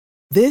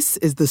This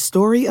is the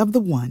story of the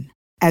one.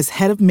 As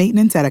head of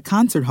maintenance at a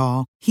concert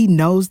hall, he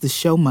knows the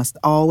show must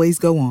always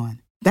go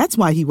on. That's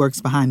why he works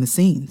behind the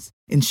scenes,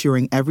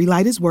 ensuring every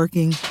light is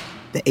working,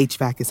 the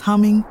HVAC is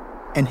humming,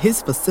 and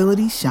his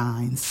facility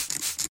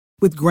shines.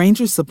 With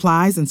Grainger's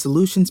supplies and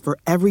solutions for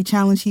every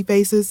challenge he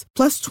faces,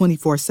 plus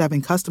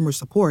 24/7 customer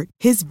support,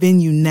 his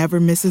venue never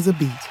misses a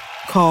beat.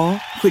 Call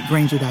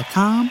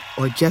quickgrainger.com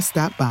or just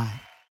stop by.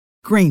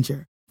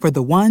 Grainger, for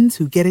the ones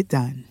who get it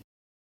done.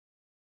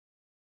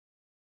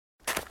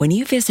 When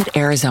you visit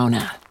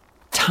Arizona,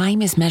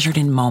 time is measured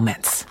in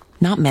moments,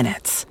 not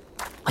minutes.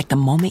 Like the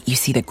moment you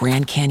see the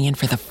Grand Canyon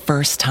for the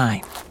first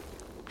time.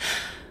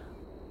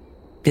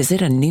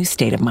 Visit a new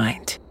state of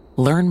mind.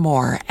 Learn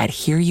more at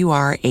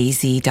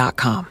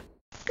hereyouareaz.com.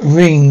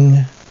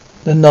 Riñg,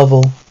 the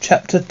novel,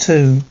 Chapter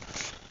 2.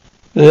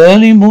 The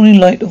early morning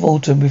light of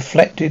autumn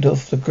reflected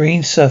off the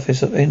green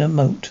surface of inner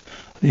moat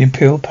of the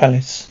Imperial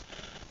Palace.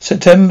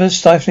 September's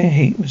stifling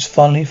heat was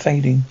finally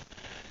fading.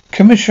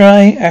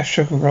 Commissaire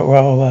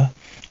Ashikawa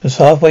was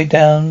halfway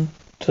down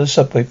to the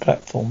subway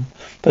platform,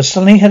 but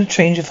suddenly had a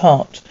change of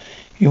heart.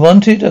 He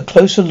wanted a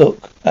closer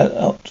look at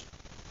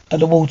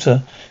the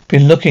water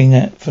been looking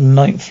at from the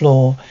ninth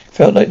floor. It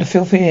felt like the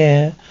filthy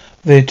air of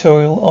the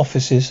editorial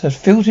offices had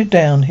filtered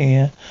down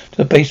here to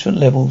the basement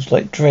levels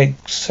like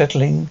dregs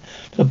settling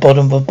to the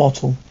bottom of a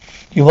bottle.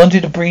 He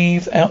wanted to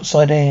breathe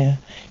outside air.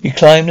 He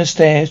climbed the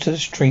stairs to the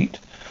street,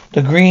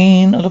 the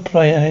green of the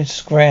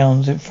palace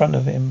grounds in front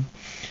of him.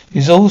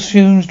 His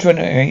fumes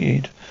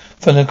generated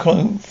from the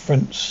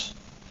confluence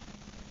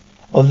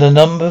of the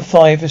number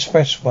 5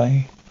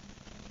 expressway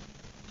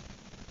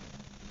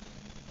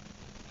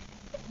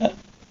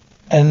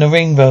and the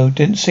ring road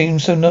didn't seem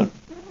so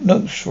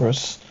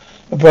noxious.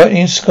 A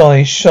brightening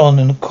sky shone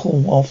in the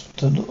cool of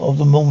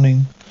the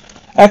morning.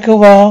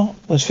 Akawa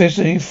was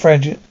physically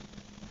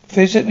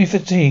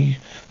fatigued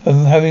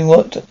from having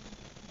worked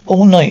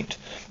all night,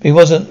 but he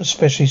wasn't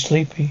especially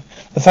sleepy.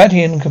 The fact he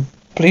hadn't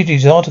completed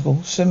his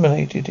article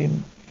stimulated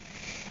him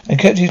and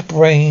kept his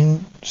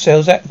brain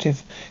cells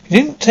active. He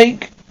didn't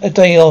take a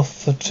day off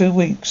for 2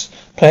 weeks,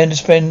 planned to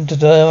spend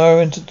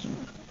today and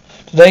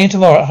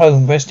tomorrow at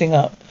home resting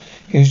up.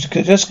 He was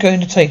just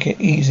going to take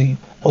it easy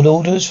on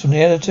orders from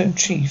the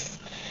editor-in-chief.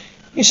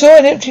 He saw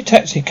an empty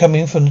taxi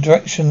coming from the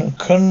direction of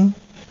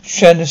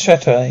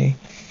Chateau.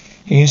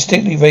 He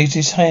instinctively raised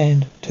his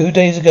hand. 2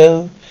 days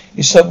ago,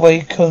 his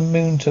subway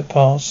commuter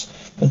pass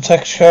from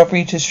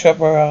Takashabi to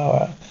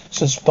Shibuya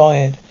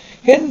expired.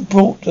 He hadn't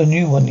bought a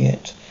new one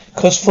yet. It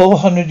cost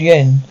 400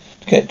 yen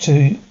to get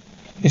to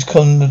his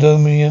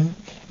condominium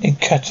in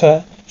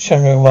Kata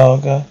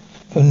Shanawaga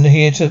from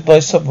here to by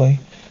subway,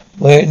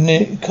 where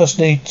it cost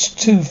nearly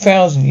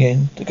 2,000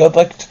 yen to go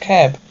back to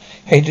cab.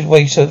 He hated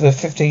waste over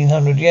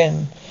 1,500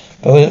 yen,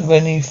 but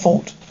when he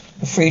thought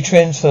the free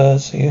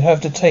transfers he would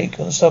have to take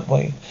on the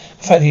subway,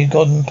 the fact he had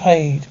gotten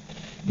paid,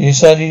 he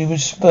decided he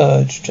would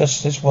splurge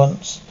just this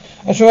once.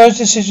 After his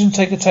decision to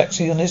take a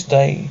taxi on this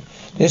day,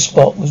 this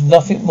spot was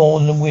nothing more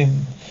than a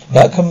whim, the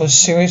outcome of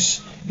serious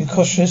and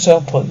cautious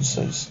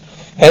policies.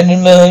 He had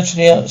emerged from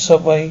the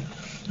subway,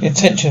 the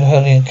intention of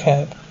hailing a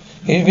cab.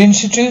 He had been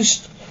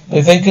seduced by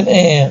vacant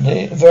air at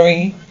the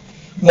very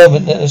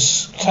moment that the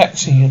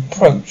taxi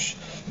approached,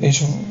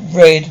 its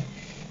red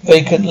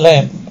vacant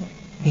lamp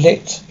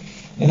lit.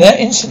 In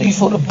that instant he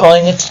thought of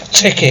buying a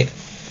ticket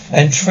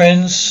and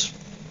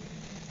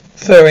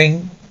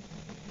transferring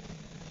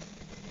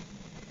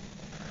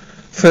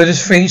through the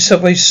 3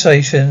 subway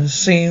stations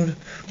seemed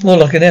more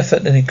like an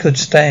effort than he could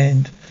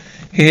stand.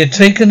 If he had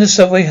taken the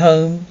subway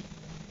home,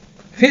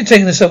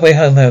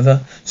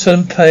 however,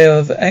 some pair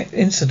of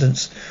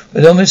incidents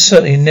would almost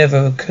certainly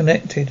never have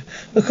connected.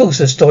 Of course,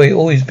 the story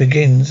always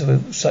begins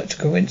with such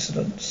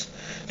coincidence.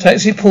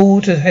 Taxi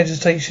pulled to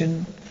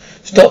hesitation,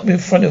 stopped in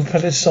front of a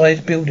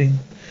palace-sized building.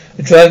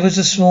 The driver was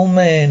a small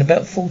man,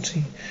 about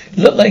 40. It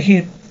looked like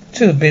he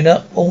too had been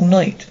up all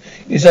night.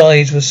 His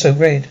eyes were so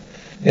red.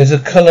 There was a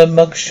colour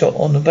mugshot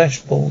on the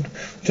dashboard.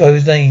 The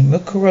driver's name,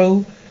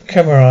 Mukuro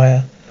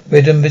Kamaraya,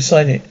 written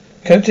beside it.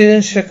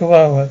 Captain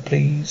Shikawara,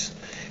 please.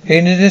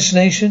 Hearing the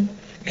destination,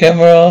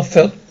 Kamara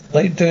felt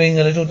like doing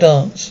a little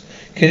dance.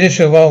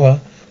 Kidishawara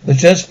was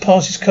just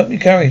past his company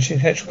garage in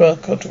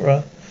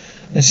Hechikotara,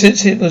 and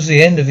since it was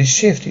the end of his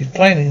shift, he was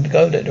planning to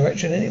go that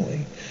direction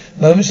anyway.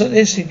 Moments like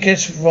this, he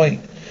guessed right,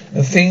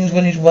 and things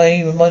went his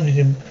way reminded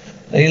him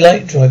that he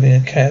liked driving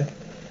a cab.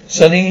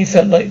 Suddenly he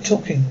felt like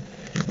talking.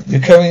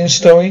 Recurring the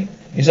story,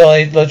 his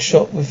eyes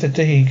bloodshot with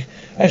fatigue.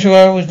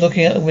 Ashawara was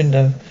looking out the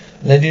window,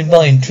 and let his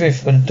mind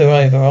drift when the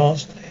driver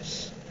asked it.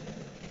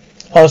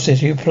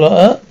 He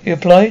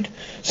replied,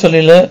 suddenly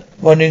alert,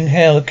 wondering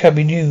how the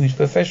cabby knew his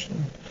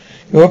profession.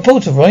 You're a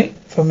reporter, right?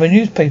 From a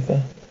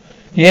newspaper?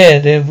 Yeah,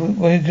 they're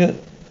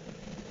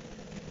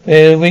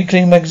a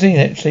weekly magazine,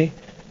 actually.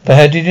 But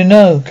how did you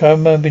know?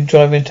 Karma had been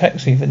driving a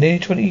taxi for nearly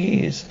 20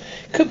 years.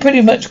 He could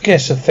pretty much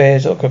guess a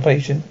fare's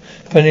occupation,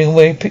 depending on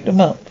where he picked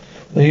them up,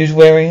 what he was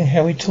wearing,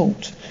 how he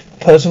talked.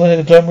 The person had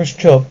a glamorous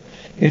job.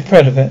 He was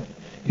proud of it.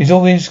 He was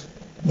always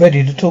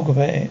ready to talk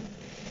about it.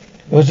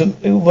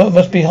 It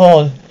must be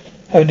hard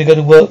having to go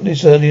to work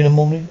this early in the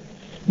morning?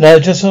 No,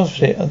 just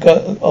opposite.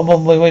 I'm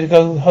on my way to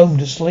go home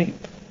to sleep.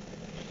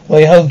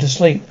 Way home to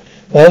sleep.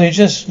 Well, you're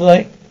just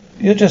like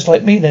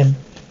me then.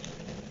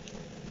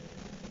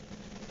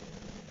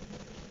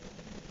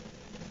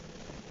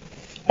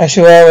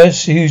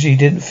 Ashiwaras usually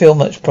didn't feel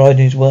much pride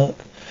in his work.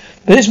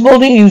 But this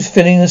morning he was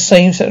feeling the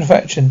same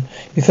satisfaction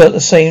he felt the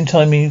same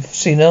time he'd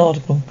seen an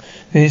article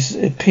of his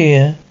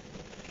appear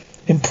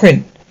in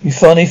print. He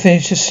finally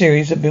finished a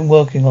series he'd been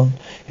working on.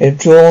 It had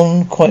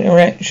drawn quite a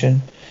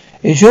reaction.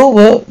 Is your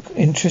work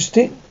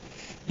interesting?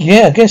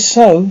 Yeah, I guess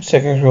so,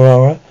 said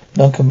Kawamura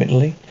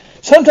non-committally.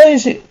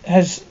 Sometimes it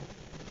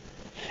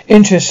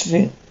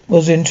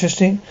was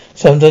interesting,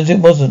 sometimes it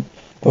wasn't.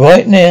 But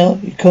right now,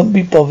 he couldn't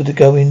be bothered to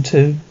go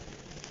into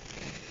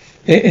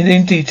it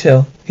in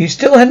detail. He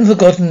still hadn't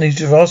forgotten the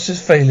disastrous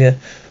failure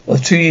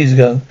of 2 years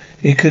ago.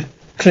 He could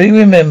clearly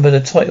remember the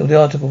title of the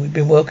article he'd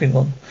been working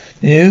on.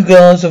 The New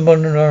Guards of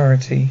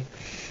Minority.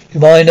 In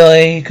my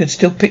eye, he could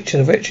still picture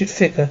the wretched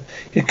figure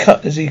he'd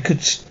cut as he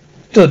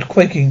stood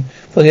quaking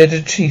for the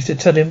editor-in-chief to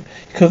tell him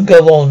he couldn't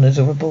go on as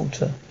a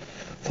reporter.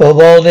 For a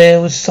while there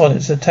was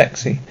silence in the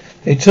taxi.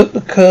 They took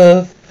the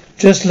curve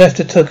just left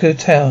the Tokyo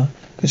Tower.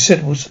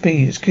 Considerable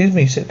speed. Excuse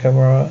me, said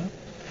Kawamura.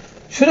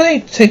 Should I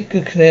take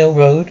the canal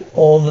road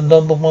or the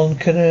number 1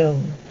 canal?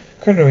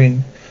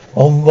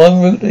 On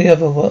one route or the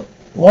other?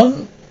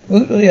 One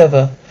route or the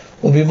other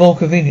will be more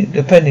convenient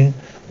depending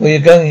where you're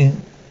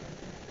going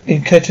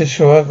in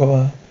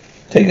Ketishiragawa.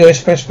 Take the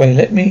expressway.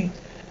 Let me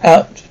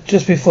out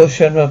just before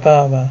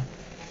Shanabara.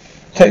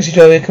 Taxi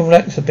driver can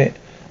relax a bit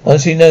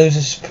once he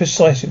knows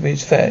precisely where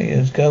his ferry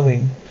is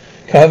going.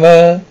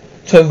 Camera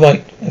turn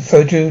right and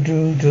throw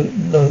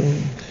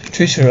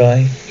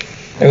Trisharai.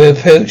 They were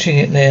approaching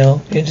it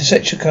now. The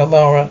intersection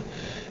Kawamura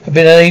had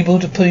been unable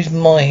to put it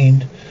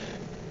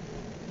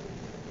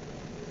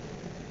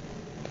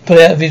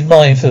out of his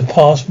mind for the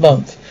past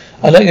month.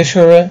 Unlike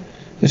Ashura,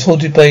 who was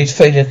haunted by his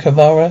failure,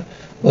 Kawamura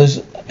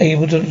was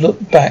able to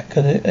look back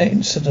at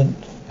the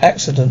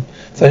accident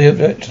fairly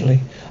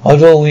objectively.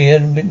 After all, he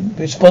hadn't been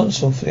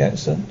responsible for the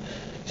accident,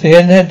 so he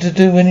hadn't had to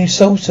do any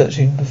soul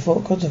searching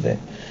because of it.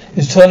 It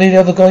was entirely the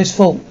other guy's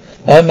fault.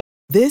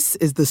 This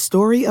is the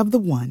story of the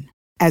one.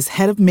 As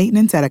head of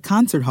maintenance at a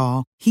concert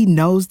hall, he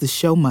knows the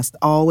show must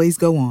always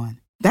go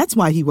on. That's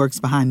why he works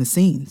behind the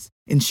scenes,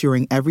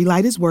 ensuring every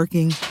light is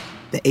working,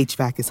 the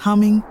HVAC is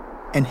humming,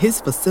 and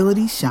his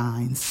facility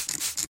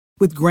shines.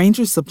 With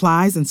Grainger's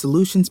supplies and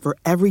solutions for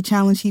every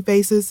challenge he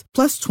faces,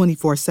 plus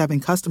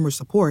 24/7 customer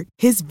support,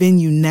 his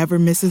venue never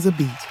misses a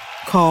beat.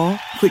 Call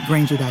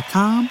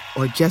quickgrainger.com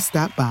or just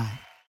stop by.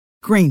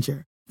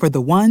 Grainger, for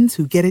the ones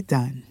who get it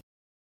done.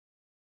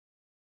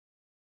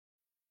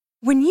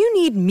 When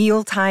you need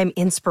mealtime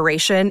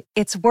inspiration,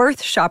 it's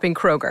worth shopping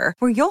Kroger,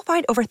 where you'll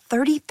find over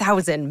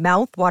 30,000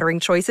 mouth-watering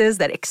choices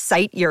that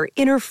excite your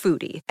inner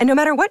foodie. And no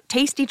matter what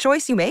tasty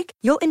choice you make,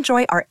 you'll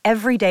enjoy our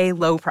everyday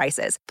low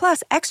prices,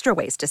 plus extra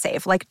ways to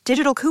save, like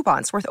digital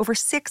coupons worth over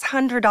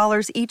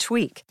 $600 each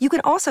week. You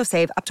can also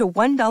save up to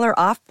 $1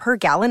 off per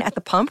gallon at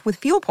the pump with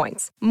fuel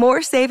points.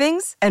 More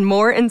savings and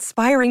more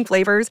inspiring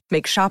flavors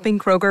make shopping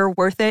Kroger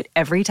worth it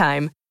every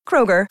time.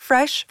 Kroger,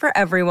 fresh for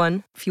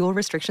everyone. Fuel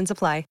restrictions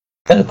apply.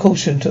 And the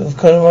caution to the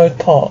Colorado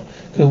Park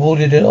could have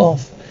warded it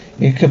off.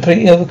 He had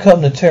completely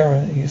overcome the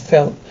terror he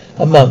felt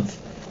a month.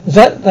 Was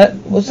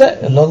that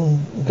a long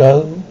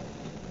ago?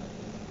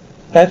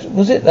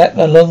 Was it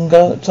a long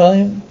ago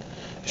time?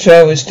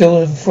 Shaw was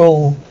still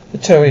enthralled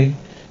with Terry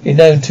he'd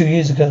known 2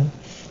 years ago.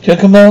 Joe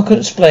Kamal couldn't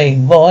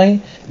explain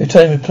why, every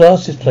time he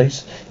passed his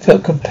place, he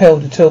felt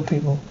compelled to tell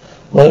people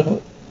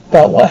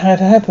about what had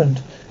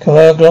happened.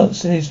 Kamal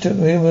glanced at his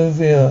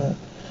rear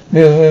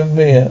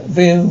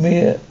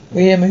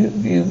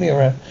view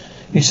mirror.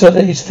 He saw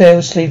that his fare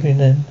was sleeping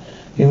then.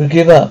 He would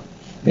give up,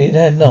 but he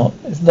had not.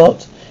 If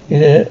not,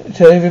 he'd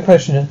tell every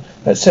questioner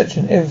that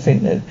section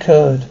everything that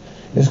occurred.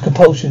 It was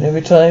compulsion.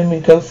 Every time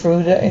he'd go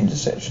through that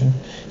intersection,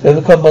 he'd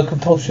overcome by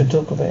compulsion to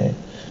talk about it.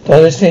 The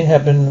honest thing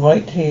happened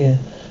right here,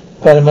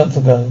 about a month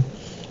ago.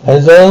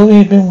 As though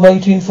he'd been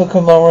waiting for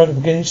Kamara to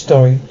begin his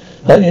story,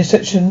 like the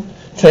intersection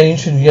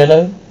changed from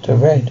yellow to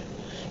red.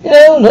 You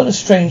know, a lot of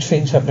strange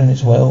things happen in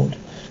this world.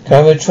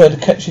 Cameron tried to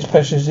catch his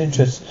passion's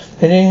interest,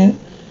 hitting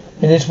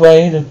in this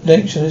way the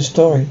nature of the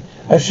story.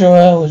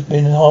 Ashura was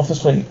been half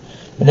asleep,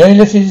 but now he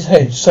lifted his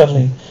head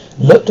suddenly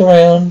and looked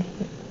around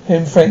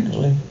him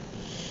frankly.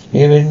 He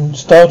had been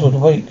startled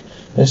awake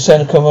by the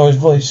sound of Kamara's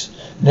voice,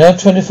 now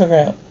trying to figure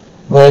out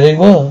where they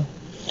were.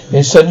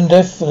 Is sudden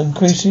death will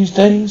increase these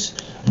days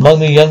among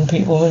the young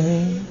people in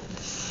the...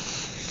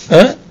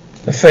 Huh?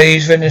 The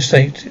phrase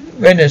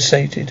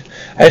renesated.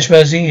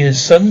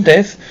 Ashmazia's sudden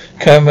death,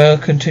 Kamara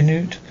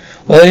continued.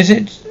 Well,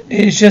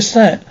 it's just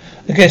that.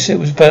 I guess it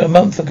was about a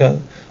month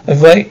ago. I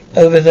was right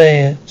over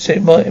there,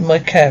 sitting in my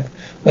cab,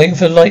 waiting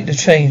for the light to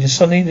change, and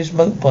suddenly this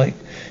motorbike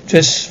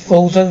just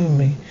falls over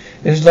me.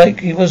 It was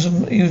like he was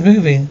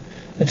moving.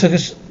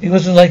 He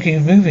wasn't like he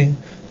was moving.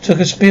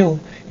 Took a spill.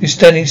 He was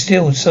standing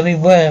still, and suddenly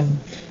wham.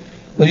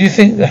 What do you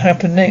think that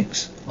happened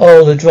next?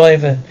 Oh, the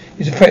driver.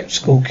 He's a prep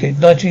school kid,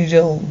 19 years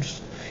old.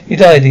 He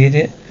died, the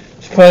idiot.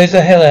 Surprised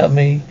the hell out of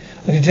me.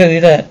 I can tell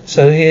you that.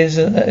 So here's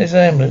an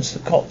ambulance, the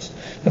cops,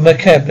 and my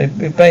cab. They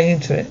bang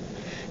into it.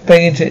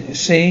 Bang into it.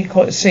 See?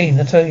 Quite a scene,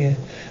 I tell you.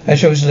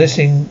 Asher was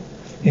listening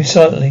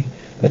silently.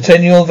 A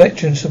 10-year-old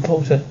veteran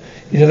supporter.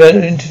 He developed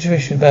an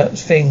intuition about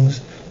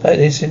things like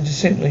this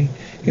indistinctly.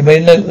 He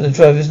made a note of the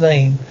driver's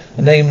name,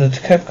 the name of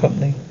the cab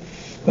company.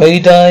 Where he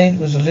died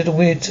was a little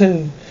weird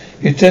too.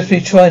 He was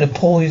desperately trying to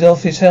pull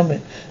off his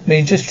helmet. I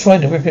mean, just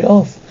trying to rip it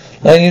off.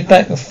 Laying his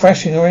back and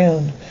thrashing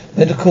around.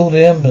 Then to call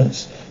the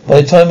ambulance.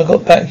 By the time I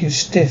got back, he was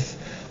stiff.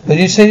 When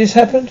did you say this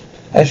happened?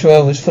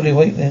 Asher was fully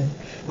awake then.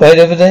 Right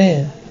over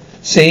there.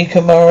 See,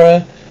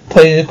 Kamara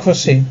pointed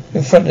across him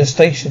in front of the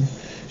station.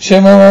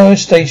 Shamarara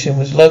Station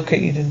was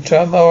located in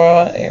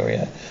Tramarara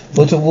area.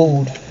 Water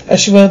walled.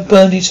 Asher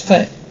burned his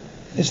fact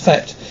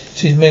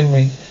to his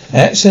memory.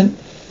 Accent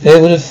there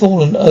would have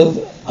fallen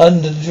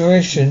under the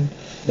direction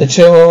of the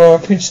Tramarara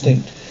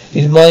precinct.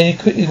 His mind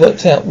quickly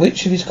worked out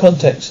which of his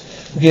contacts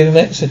would give him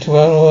access to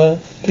Tramarara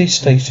police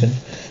station.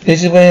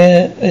 This is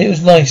where it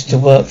was nice to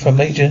work for a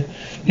major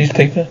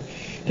newspaper.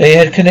 They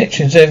had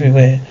connections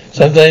everywhere.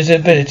 Sometimes their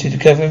ability to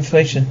gather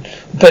information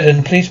was better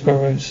than police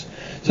bureaus.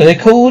 So they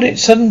called it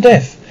sudden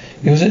death.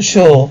 He wasn't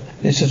sure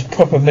this was a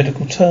proper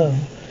medical term.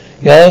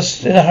 He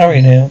asked in a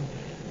hurry now,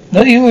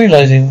 not even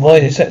realizing why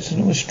this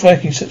accident was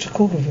striking such a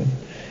chord with him.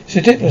 It's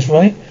ridiculous,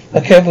 right?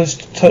 My cab was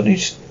totally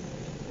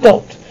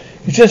stopped.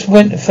 He just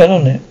went and fell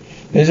on it.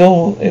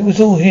 It was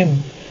all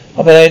him.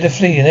 I had to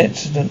flee an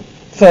accident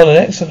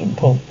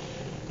pole.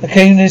 I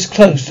came this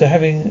close to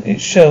having it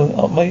shown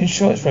up my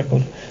insurance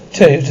record. I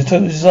tell you, it was a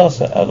total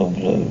disaster out of the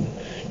blue. You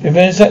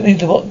remember exactly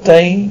what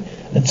day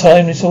and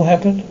time this all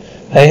happened?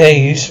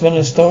 Hey, you smell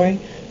the story?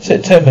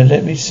 September,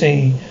 let me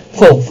see.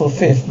 4th or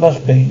 5th,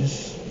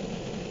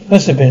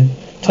 must have been.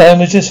 Time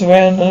was just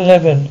around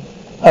 11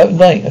 at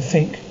night, I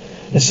think.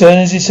 As soon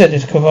as he said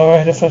it, Kamara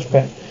had a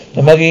flashback.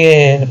 The muggy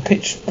air and the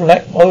pitch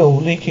black oil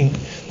leaking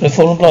from the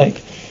fallen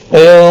bike.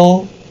 They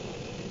all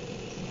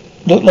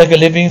looked like a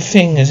living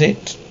thing as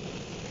it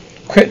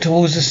crept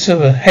towards the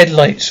sewer.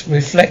 Headlights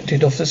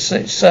reflected off the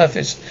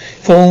surface,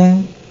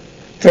 formed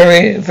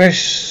very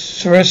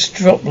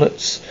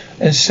droplets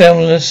and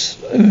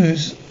soundlessly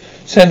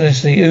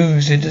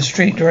oozed into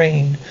street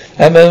drain.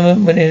 A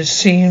moment when it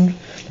seemed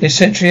the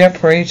sensory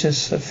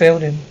apparatus had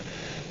failed him.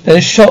 Then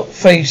the shocked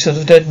face of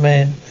the dead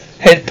man,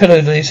 head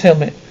pillowed on his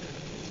helmet.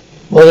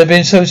 What had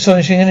been so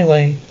astonishing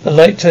anyway? The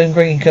light turned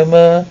green.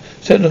 Kamara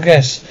took the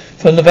gas.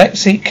 From the back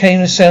seat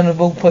came the sound of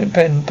ballpoint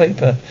pen and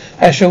paper.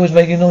 Asher was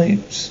making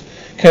noise.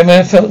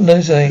 Kamara felt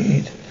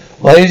nauseated.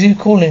 Why was he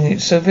calling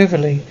it so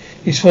vividly?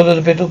 He swallowed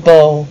a bit of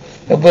bile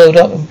that welled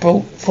up and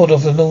brought forth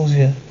of the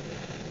nausea.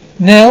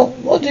 Now,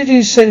 what did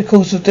you say the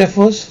cause of death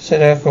was?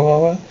 Said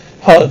Akawara.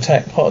 Heart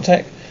attack.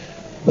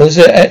 Was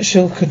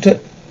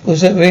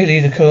that really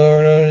the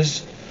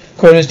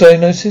coroner's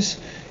diagnosis?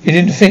 He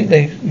didn't think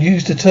they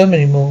used the term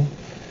anymore.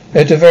 We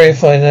had to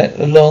verify that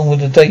along with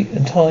the date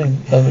and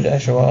time, murmured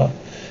Ashawara,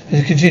 as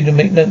he continued to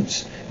make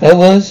notes.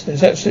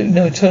 There's absolutely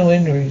no internal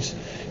injuries.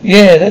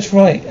 Yeah, that's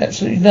right,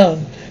 absolutely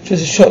none.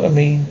 Just a shock, I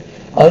mean.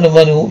 I'm the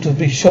one who ought to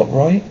be shot,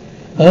 right?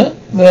 Huh?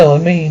 Well, I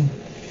mean,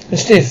 the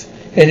stiff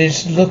had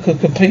his look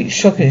of complete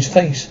shock in his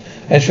face.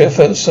 Ashawara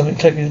felt something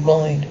click in his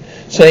mind.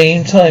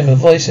 Same time, a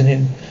voice in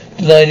him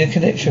denied the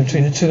connection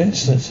between the two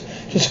incidents.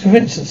 Just a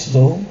coincidence is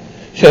all.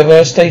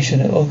 Shabara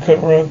station on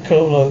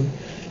Kololo.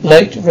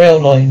 Light rail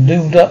line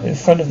loomed up in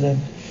front of them.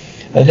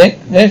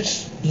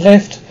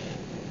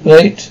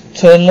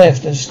 Turn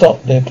left and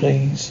stop there,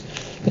 please.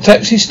 The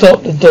taxi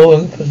stopped and the door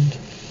opened.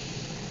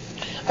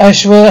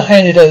 Ashwara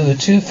handed over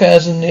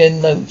 2,000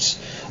 yen notes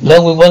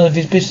along with one of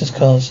his business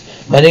cards.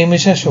 My name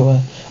is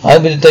Ashwara.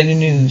 I'm with the Daily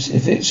News.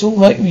 If it's all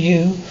right with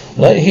you, I'd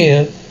like to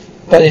hear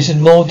about this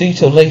in more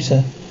detail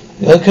later.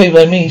 Okay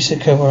by me, said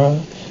Kamara,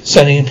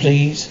 standing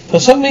please. For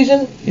some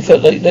reason, he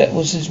felt like that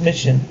was his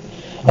mission.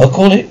 I'll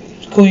call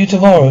you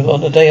tomorrow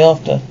on the day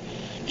after.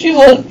 Do you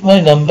want my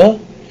number?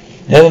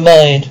 Never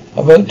mind.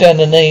 I wrote down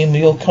the name of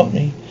your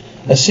company.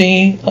 I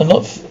see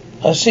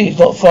it's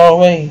not far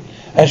away.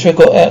 Ashra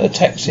got out of the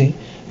taxi,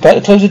 about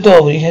to close the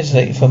door when he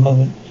hesitated for a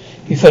moment.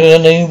 He felt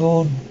an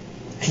unable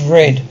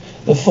dread,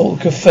 the thought of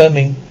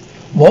confirming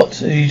what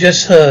he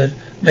just heard.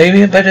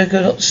 Maybe I better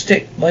go not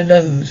stick my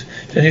nose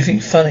to anything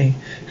funny.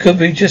 Could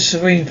be just a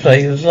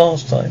replay of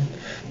last time.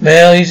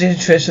 Now his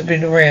interest had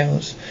been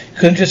aroused. He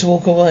couldn't just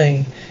walk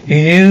away.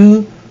 He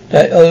knew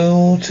that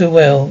all too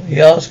well.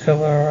 He asked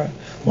Kamara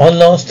one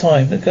last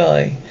time, the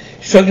guy,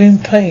 struggling in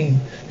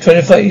pain, trying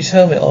to fight his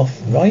helmet off,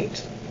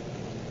 right?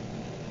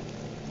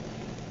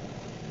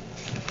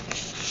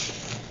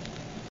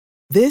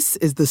 This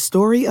is the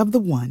story of the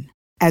one.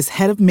 As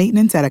head of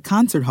maintenance at a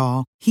concert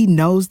hall, he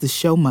knows the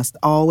show must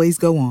always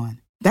go on.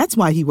 That's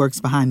why he works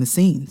behind the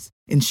scenes,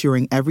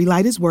 ensuring every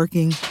light is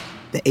working,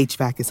 the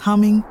HVAC is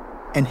humming,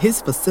 and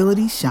his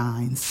facility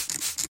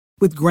shines.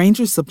 With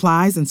Grainger's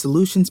supplies and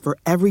solutions for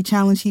every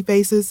challenge he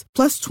faces,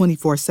 plus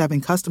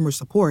 24/7 customer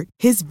support,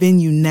 his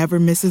venue never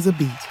misses a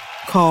beat.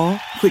 Call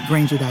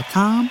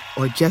quickgrainger.com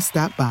or just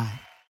stop by.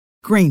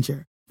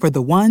 Grainger, for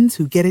the ones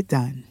who get it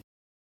done.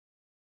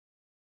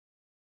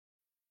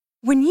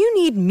 When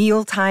you need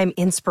mealtime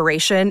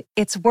inspiration,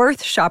 it's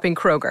worth shopping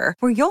Kroger,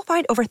 where you'll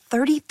find over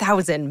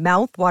 30,000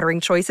 mouth-watering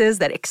choices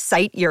that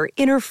excite your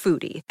inner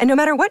foodie. And no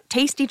matter what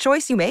tasty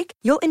choice you make,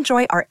 you'll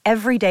enjoy our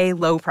everyday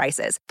low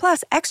prices,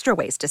 plus extra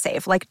ways to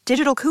save, like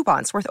digital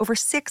coupons worth over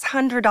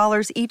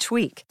 $600 each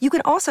week. You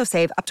can also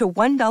save up to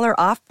 $1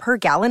 off per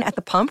gallon at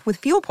the pump with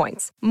fuel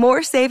points.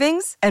 More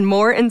savings and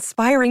more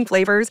inspiring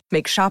flavors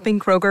make shopping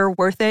Kroger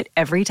worth it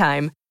every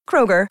time.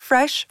 Kroger,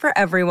 fresh for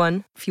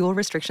everyone. Fuel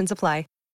restrictions apply.